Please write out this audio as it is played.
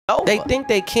over. They think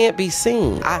they can't be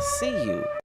seen. I see you.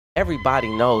 Everybody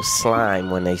knows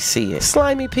slime when they see it.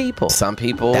 Slimy people. Some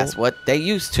people, that's what they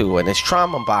used to, and it's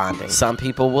trauma bonding. Some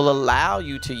people will allow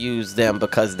you to use them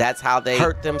because that's how they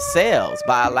hurt themselves,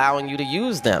 by allowing you to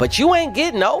use them. But you ain't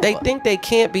getting over. They think they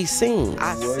can't be seen.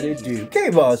 What it do?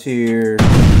 K-Boss here.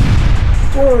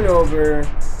 Going over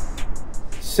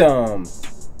some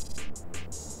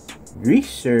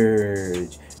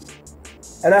research.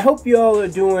 And I hope y'all are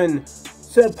doing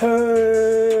superb.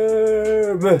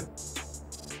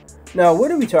 Now,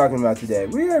 what are we talking about today?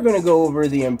 We are going to go over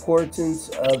the importance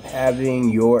of having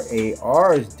your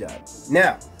ARs done.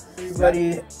 Now,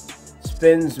 everybody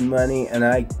spends money, and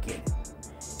I get it.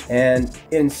 And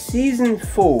in Season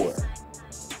 4,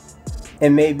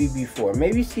 and maybe before,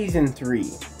 maybe Season 3,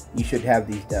 you should have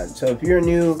these done. So if you're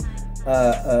new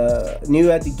at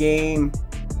the game,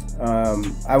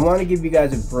 I want to give you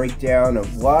guys a breakdown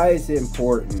of why it's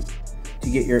important to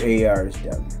get your ARs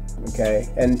done. Okay,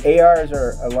 and ARs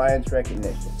are alliance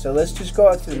recognition. So let's just go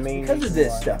out to the main. Because of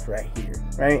this stuff right here,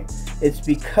 right? It's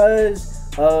because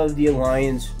of the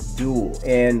alliance duel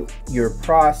and your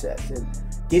process, and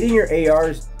getting your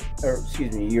ARs, or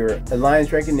excuse me, your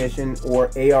alliance recognition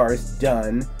or ARs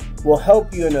done will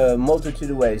help you in a multitude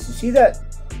of ways. You see that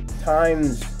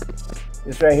times,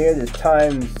 this right here, this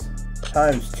times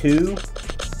 2.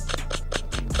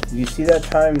 You see that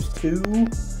times 2?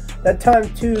 That times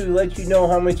 2 lets you know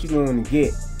how much you're going to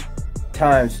get.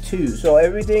 Times 2. So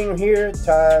everything here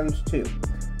times 2.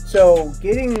 So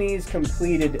getting these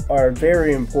completed are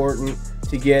very important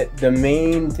to get the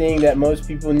main thing that most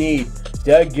people need.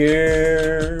 The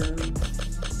gear.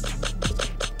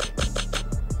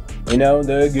 You know,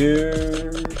 the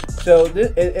gear. So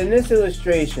in this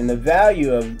illustration, the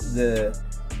value of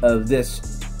this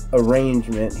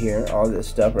arrangement here, all this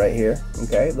stuff right here.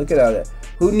 Okay, look at all that.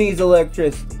 Who needs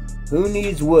electricity? Who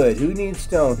needs wood? Who needs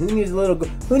stone? Who needs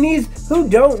who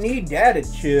don't need data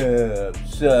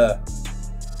chips?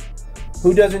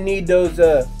 Who doesn't need those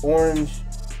orange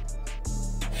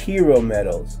hero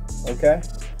medals? Okay,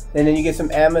 and then you get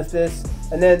some amethyst,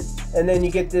 and then you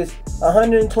get this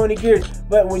 120 gears.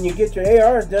 But when you get your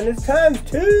ARs done, it's times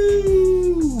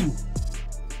 2.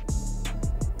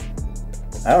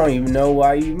 I don't even know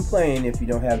why you're even playing if you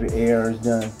don't have your ARs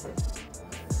done.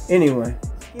 Anyway,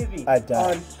 I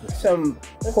died. Some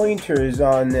pointers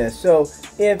on this. So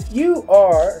if you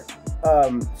are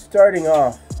starting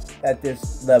off at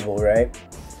this level, right?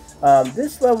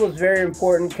 This level is very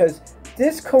important because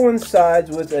this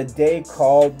coincides with a day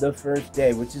called the first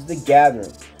day, which is the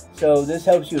gathering. So this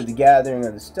helps you with the gathering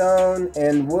of the stone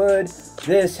and wood.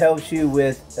 This helps you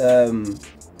with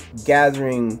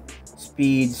gathering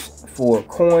speeds for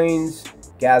coins,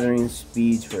 gathering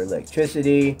speeds for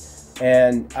electricity.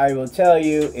 And I will tell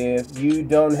you, if you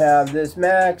don't have this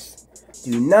max,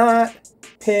 do not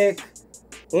pick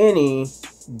any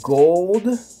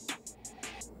gold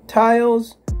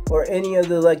tiles or any of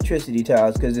the electricity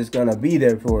tiles, because it's going to be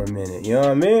there for a minute. You know what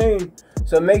I mean?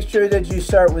 So make sure that you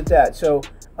start with that. So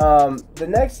the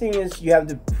next thing is you have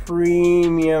the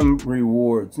premium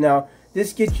rewards. Now,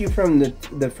 this gets you from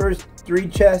the first 3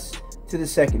 chests to the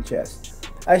second chest.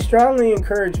 I strongly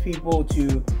encourage people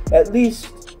to at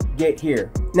least get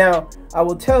here. Now, I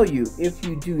will tell you, if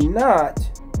you do not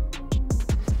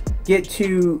get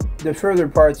to the further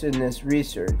parts in this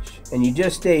research and you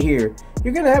just stay here,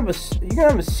 you're gonna have a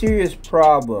serious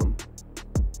problem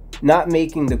not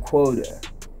making the quota.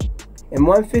 In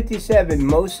 157,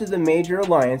 most of the major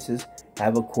alliances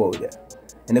have a quota,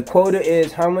 and the quota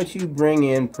is how much you bring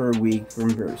in per week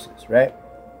from versus, right?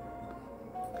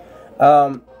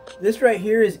 This right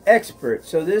here is expert,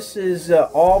 so this is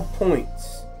all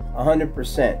points.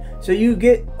 100%. So you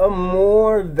get a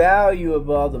more value of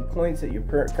all the points that you're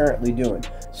currently doing.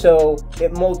 So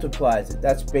it multiplies it.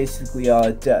 That's basically all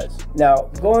it does. Now,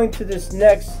 going to this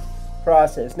next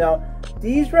process. Now,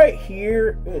 these right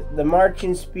here, the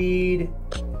marching speed,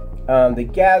 the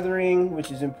gathering,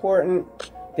 which is important.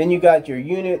 Then you got your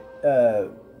unit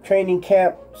training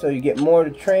camp, so you get more to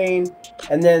train.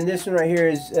 And then this one right here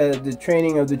is the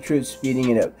training of the troops, speeding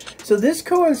it up. So this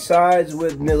coincides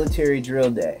with military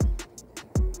drill day,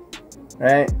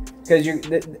 right? Because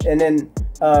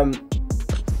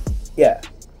yeah.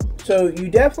 So you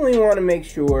definitely want to make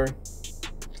sure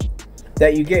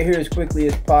that you get here as quickly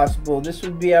as possible. This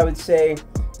would be, I would say,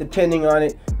 depending on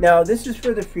it. Now, this is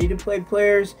for the free-to-play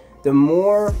players. The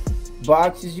more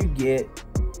boxes you get,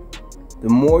 the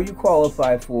more you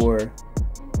qualify for,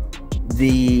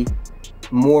 the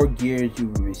more gears you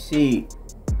will receive.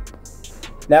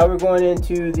 Now we're going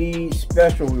into the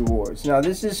special rewards. Now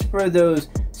this is for those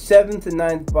 7th and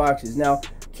 9th boxes. Now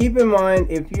keep in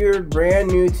mind, if you're brand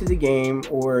new to the game,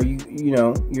 or you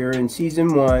know you're in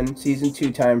season 1, season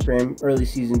 2 time frame, early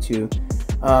season 2,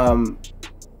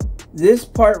 this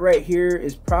part right here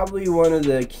is probably one of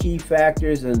the key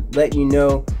factors in letting you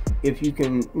know if you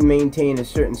can maintain a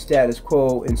certain status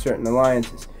quo in certain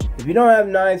alliances. If you don't have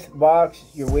 9th box,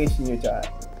 you're wasting your time.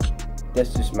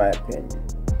 That's just my opinion.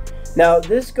 Now,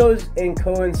 this goes and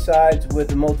coincides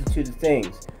with a multitude of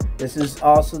things. This is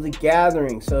also the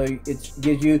gathering, so it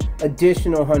gives you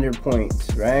additional 100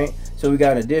 points, right? So we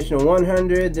got additional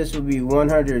 100. This will be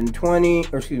 120,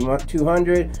 or excuse me,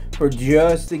 200 for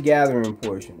just the gathering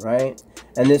portion, right?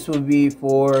 And this will be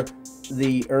for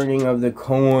the earning of the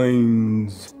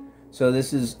coins. So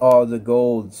this is all the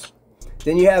golds.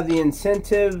 Then you have the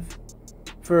incentive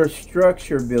for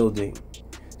structure building.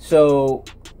 So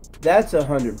that's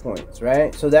 100 points,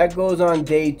 right? So that goes on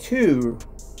day 2.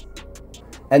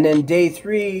 And then day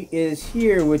 3 is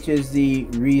here, which is the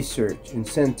research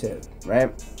incentive,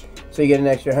 right? So you get an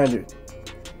extra 100.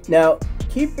 Now,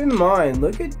 keep in mind,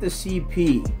 look at the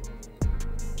CP,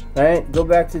 right? Go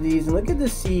back to these and look at the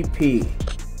CP.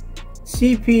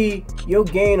 CP, you'll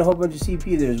gain a whole bunch of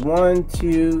CP. There's 1,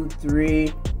 2,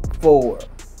 3, 4.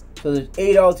 So there's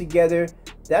 8 altogether.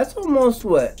 That's almost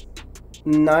what?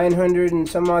 900 and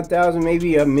some odd thousand,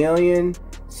 maybe a million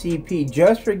CP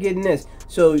just for getting this.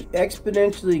 So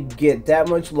exponentially get that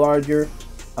much larger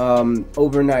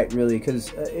overnight, really,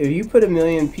 because if you put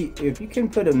if you can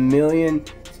put a million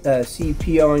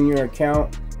CP on your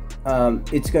account,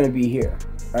 it's going to be here.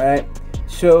 All right.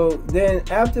 So then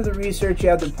after the research, you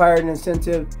have the pirate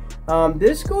incentive.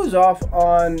 This goes off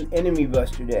on enemy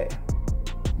buster day,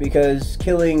 because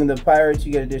killing the pirates,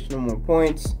 you get additional more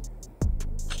points.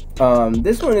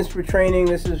 This one is for training.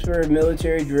 This is for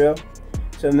military drill.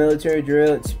 So military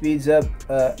drill, it speeds up,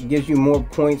 gives you more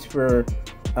points for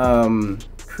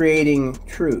creating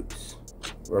troops,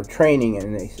 or training,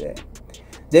 and they say.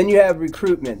 Then you have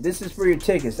recruitment. This is for your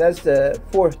tickets. That's the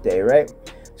 4th day, right?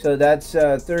 So that's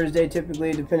Thursday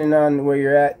typically, depending on where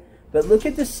you're at. But look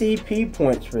at the CP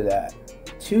points for that.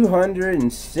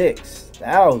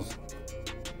 206,000.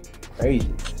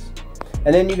 Crazy.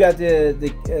 And then you got the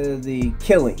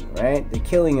killing, right? The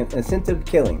killing, incentive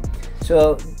killing.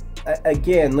 So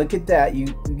again, look at that. You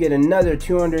get another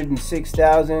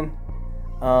 206,000,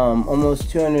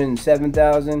 almost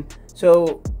 207,000.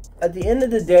 So at the end of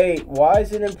the day, why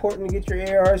is it important to get your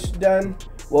ARs done?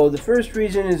 Well, the first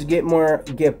reason is get more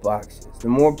gift boxes. The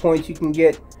more points you can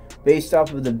get based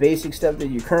off of the basic stuff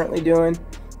that you're currently doing,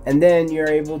 and then you're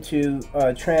able to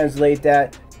translate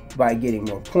that by getting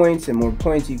more points, and more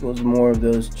points equals more of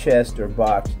those chests or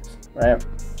boxes, right?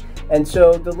 And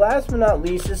so the last but not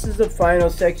least, this is the final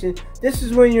section. This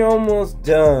is when you're almost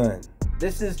done.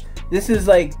 This is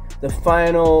like the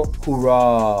final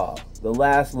hurrah, the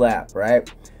last lap,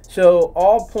 right? So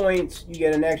all points, you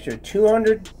get an extra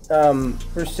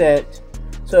 200%.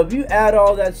 So if you add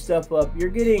all that stuff up, you're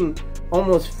getting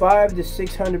almost 500 to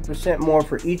 600% more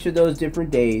for each of those different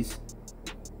days,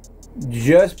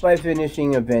 just by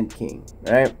finishing Event King,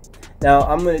 right? Now,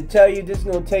 I'm going to tell you, this is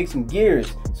going to take some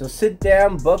gears. So sit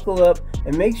down, buckle up,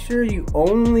 and make sure you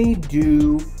only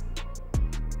do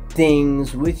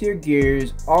things with your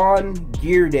gears on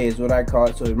gear day, is what I call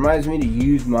it. So it reminds me to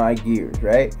use my gears,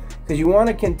 right? Because you want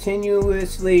to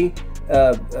continuously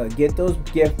get those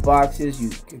gift boxes.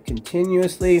 You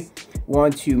continuously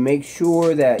want to make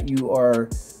sure that you are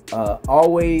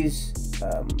always,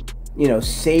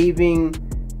 saving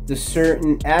the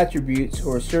certain attributes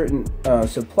or certain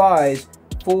supplies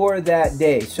for that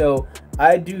day. So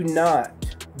I do not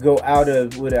go out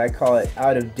of what I call it,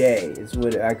 out of day is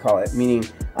what I call it, meaning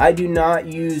I do not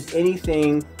use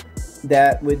anything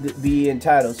that would be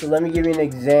entitled. So let me give you an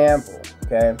example,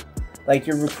 okay? Like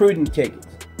your recruiting tickets.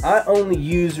 I only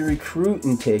use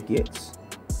recruiting tickets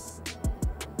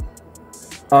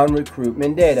on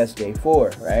recruitment day. That's day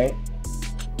 4, right?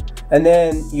 And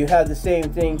then you have the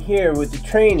same thing here with the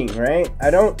training, right? I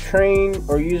don't train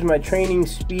or use my training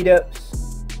speed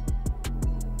ups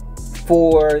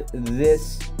for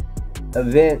this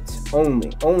event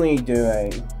only. Only do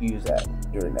I use that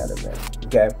during that event,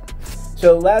 okay?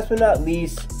 So last but not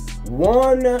least,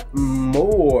 one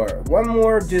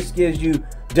more just gives you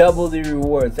double the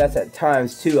rewards. That's at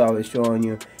 ×2 I was showing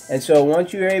you. And so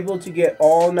once you're able to get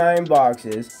all 9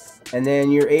 boxes, and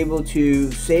then you're able to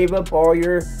save up all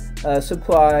your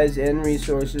supplies and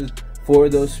resources for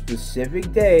those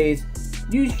specific days,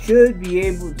 you should be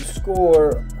able to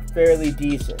score fairly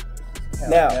decent.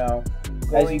 Now,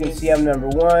 as you can see, I'm number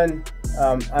 1.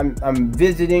 I'm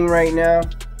visiting right now.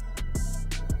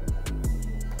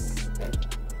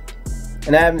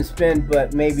 And I haven't spent,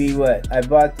 but maybe what? I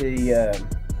bought the,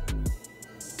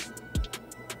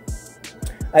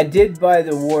 I did buy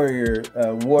the Warrior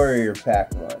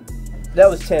Pack one. That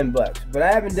was $10, but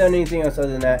I haven't done anything else other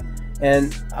than that.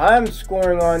 And I'm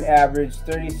scoring on average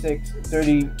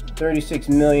 36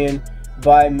 million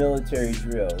by military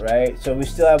drill, right? So we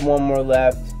still have one more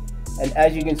left. And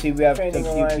as you can see, we have training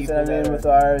alliance that I'm in with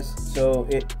ours. So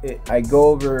I go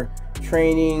over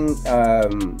training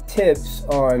tips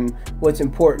on what's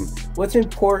important. What's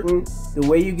important, the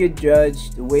way you get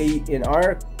judged, the way in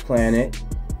our planet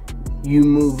you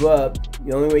move up.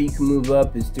 The only way you can move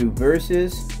up is through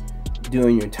versus,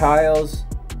 doing your tiles,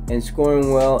 and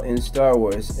scoring well in Star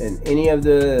Wars. And any of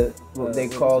the, what they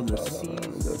call the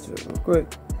C's, go to it real quick.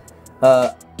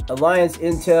 Alliance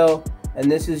Intel, and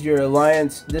this is your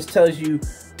alliance. This tells you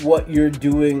what you're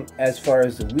doing as far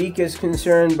as the week is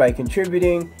concerned by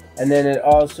contributing, and then it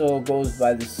also goes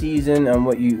by the season on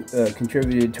what you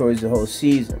contributed towards the whole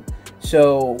season.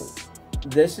 So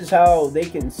this is how they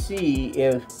can see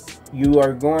if you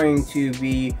are going to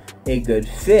be a good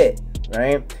fit,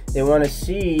 right? They want to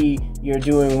see you're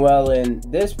doing well in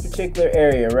this particular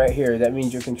area right here. That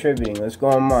means you're contributing. Let's go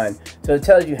on mine. So it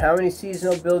tells you how many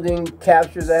seasonal building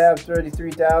captures I have,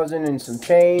 33,000 and some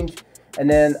change, and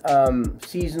then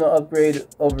seasonal upgrade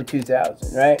over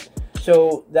 2,000, right?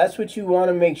 So that's what you want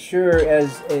to make sure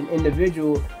as an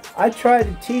individual. I try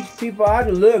to teach people how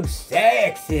to look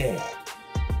sexy.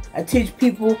 I teach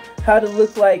people how to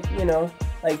look like, you know,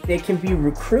 like they can be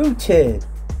recruited,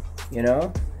 you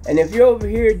know? And if you're over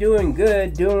here doing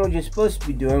good, doing what you're supposed to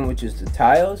be doing, which is the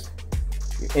tiles,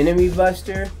 your enemy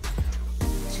buster,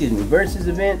 versus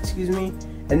event,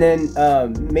 and then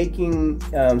making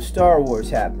Star Wars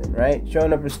happen, right?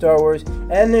 Showing up for Star Wars.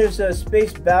 And there's a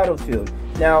space battlefield.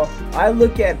 Now, I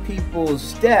look at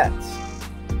people's stats,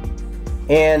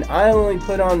 and I only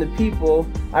put on the people,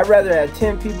 I'd rather have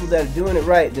 10 people that are doing it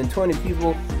right than 20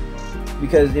 people,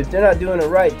 because if they're not doing it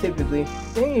right, typically,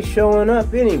 they ain't showing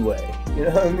up anyway. You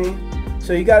know what I mean?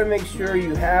 So you got to make sure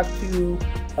you have to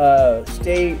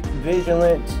stay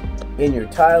vigilant in your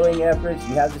tiling efforts.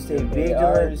 You have to stay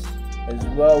vigilant as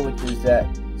well, which is that,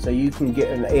 so you can get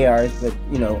an ARs, but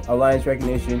you know, alliance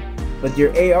recognition. But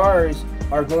your ARs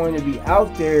are going to be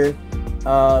out there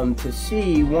to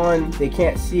see. One, they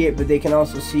can't see it, but they can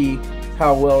also see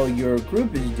how well your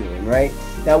group is doing, right?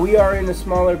 Now we are in a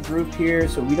smaller group here,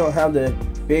 so we don't have the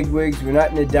big wigs. We're not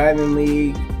in the Diamond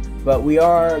League. But we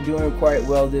are doing quite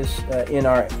well this in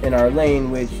our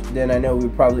lane, which then I know we'll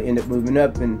probably end up moving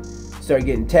up and start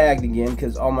getting tagged again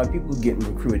because all my people are getting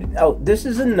recruited. Oh, this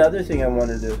is another thing I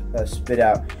wanted to spit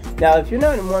out. Now, if you're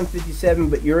not in 157,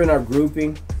 but you're in our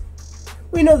grouping,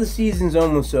 we know the season's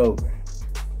almost over.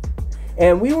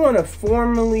 And we want to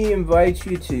formally invite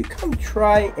you to come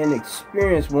try and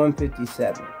experience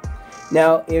 157.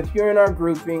 Now, if you're in our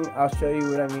grouping, I'll show you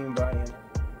what I mean by it.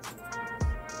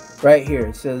 Right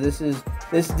here. So these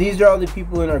are all the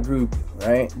people in our group,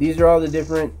 right? These are all the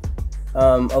different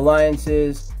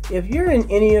alliances. If you're in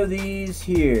any of these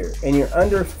here and you're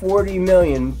under 40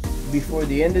 million before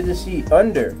the end of the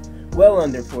season, well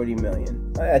under 40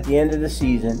 million at the end of the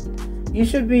season, you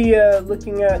should be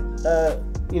looking at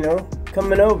you know,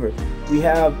 coming over. We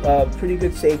have pretty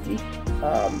good safety.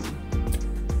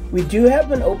 We do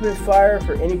have an open fire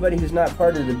for anybody who's not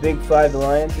part of the big 5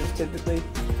 alliances typically.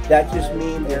 That just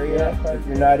means area. If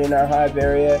you're not in our hive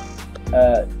area,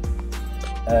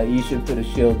 you should put a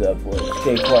shield up or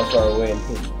stay far away and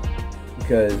hit,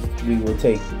 because we will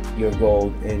take your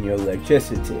gold and your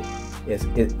electricity.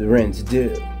 The Wrens do.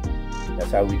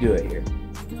 That's how we do it here.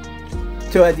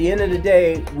 So at the end of the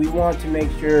day, we want to make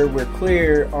sure we're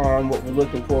clear on what we're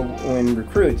looking for when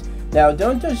recruits. Now,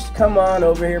 don't just come on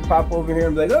over here, pop over here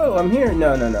and be like, oh, I'm here.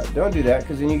 No. Don't do that,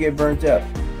 because then you get burnt up.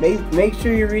 Make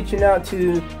sure you're reaching out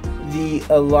to the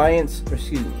alliance,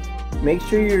 make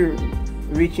sure you're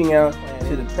reaching out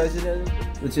to the president,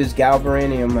 which is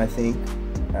Galbaranium, I think,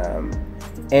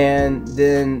 and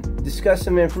then discuss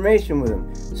some information with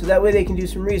them. So that way they can do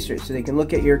some research, so they can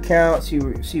look at your account,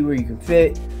 see where you can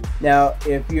fit. Now,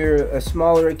 if you're a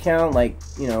smaller account, like,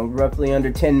 you know, roughly under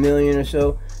 10 million or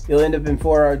so, you'll end up in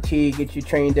 4RT, get you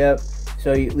trained up,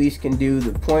 so you at least can do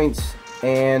the points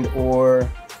and or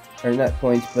not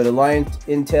points, but Alliance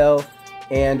Intel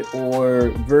and or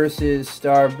versus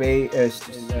Space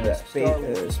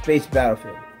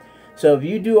Battlefield. So if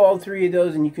you do all 3 of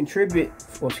those and you contribute,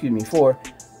 4,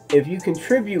 if you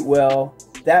contribute well,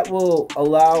 that will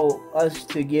allow us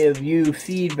to give you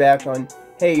feedback on,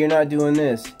 hey, you're not doing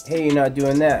this, hey, you're not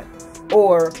doing that.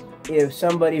 Or if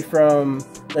somebody from,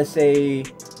 let's say,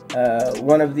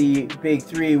 one of the big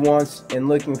three wants and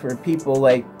looking for people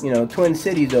like, you know, Twin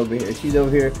Cities over here. She's over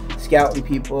here scouting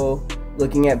people,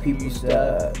 looking at people's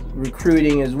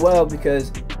recruiting as well,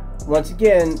 because once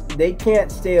again, they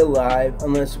can't stay alive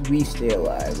unless we stay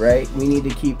alive, right? We need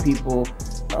to keep people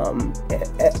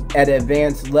at an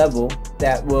advanced level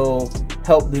that will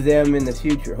help them in the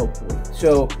future, hopefully.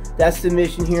 So that's the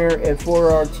mission here at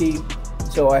 4RT.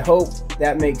 So I hope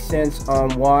that makes sense on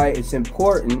why it's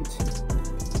important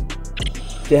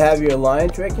to have your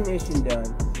alliance recognition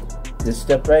done. This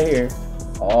stuff right here,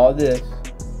 all this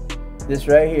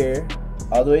right here,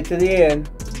 all the way to the end.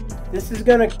 This is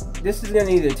gonna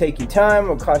either take you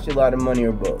time or cost you a lot of money,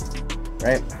 or both,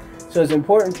 right? So it's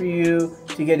important for you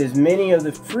to get as many of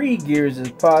the free gears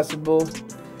as possible.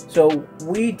 So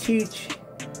we teach,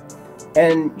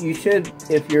 and you should,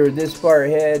 if you're this far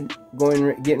ahead,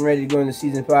 getting ready to go into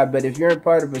season 5. But if you're a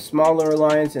part of a smaller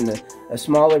alliance and a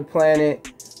smaller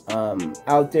planet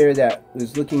out there that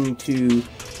is looking to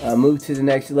move to the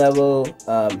next level,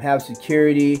 have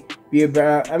security, be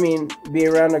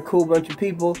around a cool bunch of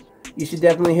people, you should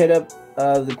definitely hit up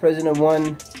the president of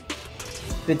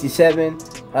 157.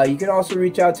 You can also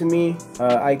reach out to me.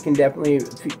 I can definitely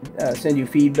send you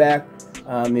feedback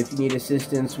if you need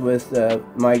assistance with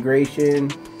migration.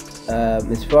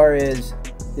 As far as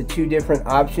the 2 different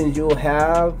options you'll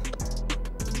have,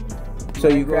 so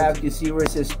you see where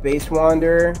it says Space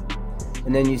Wanderer,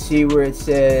 and then you see where it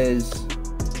says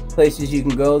places you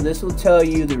can go. This will tell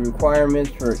you the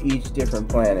requirements for each different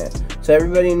planet. So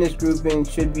everybody in this grouping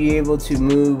should be able to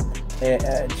move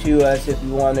to us if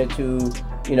you wanted to,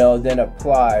 you know, then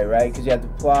apply, right? Because you have to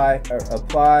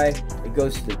apply. It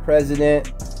goes to the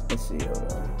president. Let's see,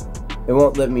 hold on. It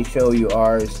won't let me show you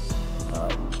ours,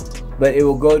 but it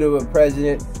will go to a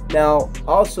president. Now,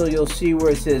 also you'll see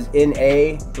where it says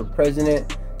NA for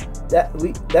president.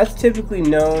 That's typically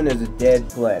known as a dead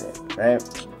planet, right?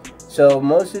 So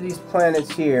most of these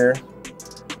planets here,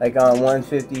 like on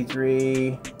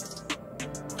 153,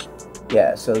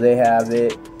 yeah, so they have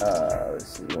it.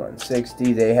 Let's see,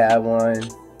 160, they have one.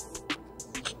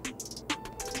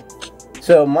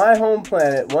 So my home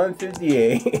planet,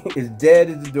 158, is dead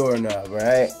as a doorknob,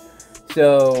 right?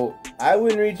 So I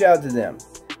wouldn't reach out to them.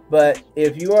 But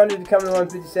if you wanted to come to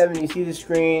 157, you see the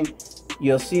screen,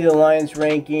 you'll see the alliance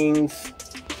rankings.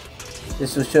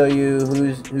 This will show you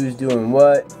who's doing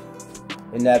what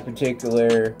in that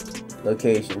particular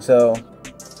location. So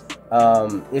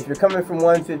if you're coming from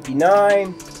 159,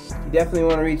 you definitely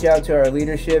want to reach out to our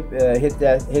leadership. Hit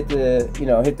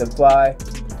the apply.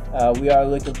 We are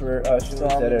looking for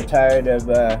students that are tired of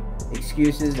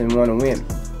excuses and want to win.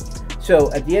 So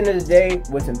at the end of the day,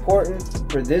 what's important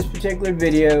for this particular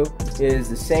video is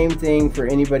the same thing for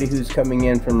anybody who's coming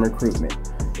in from recruitment.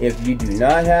 If you do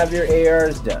not have your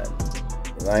ARs done,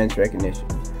 alliance recognition,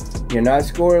 you're not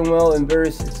scoring well in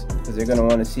versus, because they're going to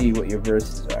want to see what your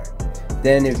verses are.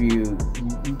 Then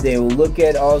they will look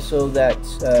at also that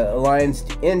alliance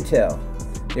intel.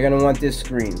 They're going to want this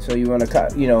screen. So you want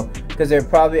to, because they're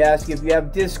probably asking if you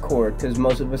have Discord, because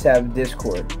most of us have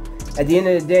Discord. At the end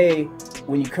of the day,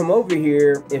 when you come over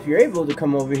here, if you're able to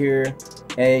come over here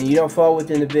and you don't fall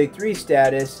within the big 3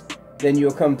 status, then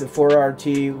you'll come to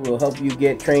 4RT. We'll help you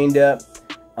get trained up.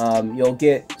 You'll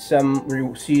get some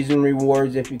season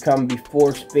rewards if you come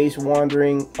before Space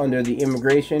Wandering under the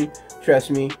immigration. Trust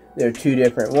me, there are 2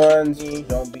 different ones.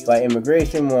 Don't be by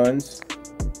immigration ones.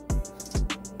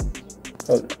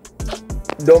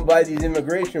 Don't buy these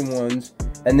immigration ones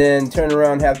and then turn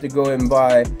around and have to go and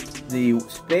buy the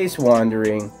Space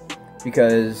Wandering,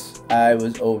 because I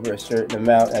was over a certain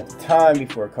amount at the time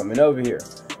before coming over here.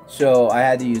 So I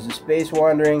had to use the Space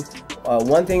Wandering.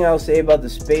 One thing I'll say about the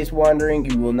Space Wandering,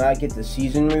 you will not get the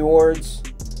season rewards.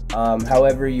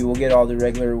 However, you will get all the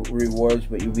regular rewards,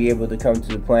 but you'll be able to come to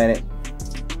the planet.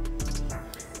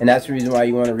 And that's the reason why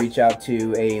you want to reach out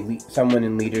to someone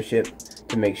in leadership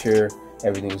to make sure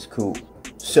everything's cool.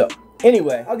 So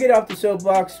anyway, I'll get off the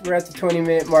soapbox. We're at the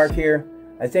 20-minute mark here.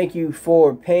 I thank you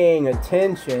for paying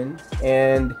attention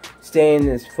and staying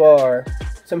this far.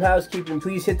 Some housekeeping,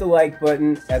 please hit the like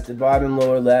button at the bottom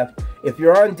lower left. If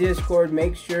you're on Discord,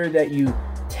 make sure that you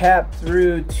tap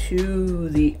through to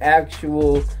the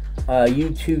actual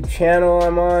YouTube channel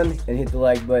I'm on and hit the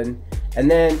like button. And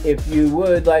then if you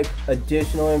would like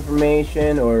additional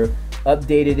information or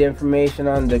updated information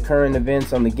on the current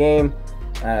events on the game,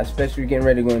 especially getting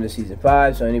ready to go into Season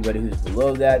 5, so anybody who's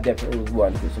below that definitely would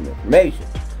want to get some information.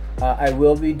 I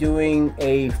will be doing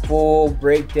a full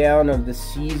breakdown of the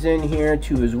season here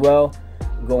too as well.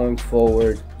 going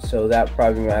forward. So that'll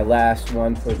probably be my last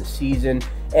one for the season,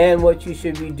 and what you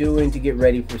should be doing to get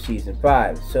ready for season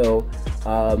 5. So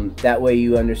that way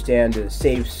you understand to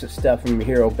save stuff from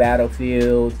Hero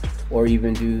Battlefield, or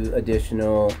even do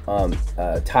additional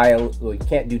tile. Well, you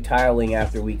can't do tiling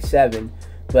after week 7,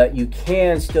 but you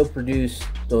can still produce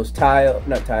those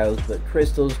not tiles, but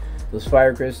crystals, those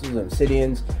fire crystals,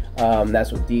 obsidians.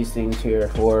 That's what these things here are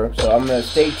for. So I'm gonna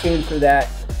stay tuned for that.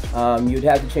 You'd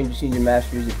have to change your season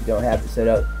masters if you don't have it set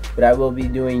up, but I will be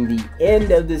doing the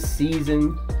end of the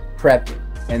season prepping,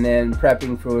 and then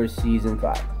prepping for season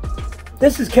 5.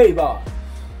 This is K-Bob,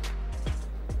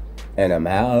 and I'm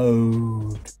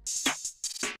out.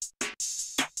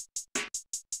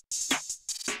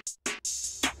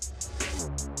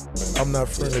 I'm not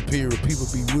friendly, period. People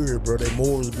be weird, bro. Their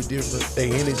morals be different.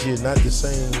 Their energy is not the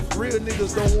same. Real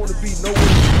niggas don't want to be nowhere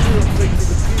near a fake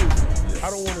nigga, period.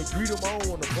 I don't want to greet them. I don't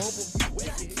want to bump them.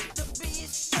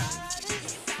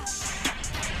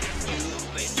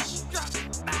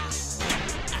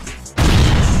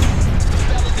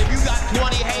 If you got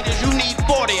 20 haters, you need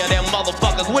 40 of them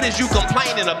motherfuckers. What is you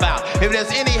complaining about? If there's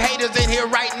any haters in here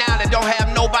right now that don't have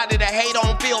nobody to hate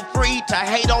on, feel free to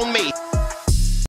hate on me.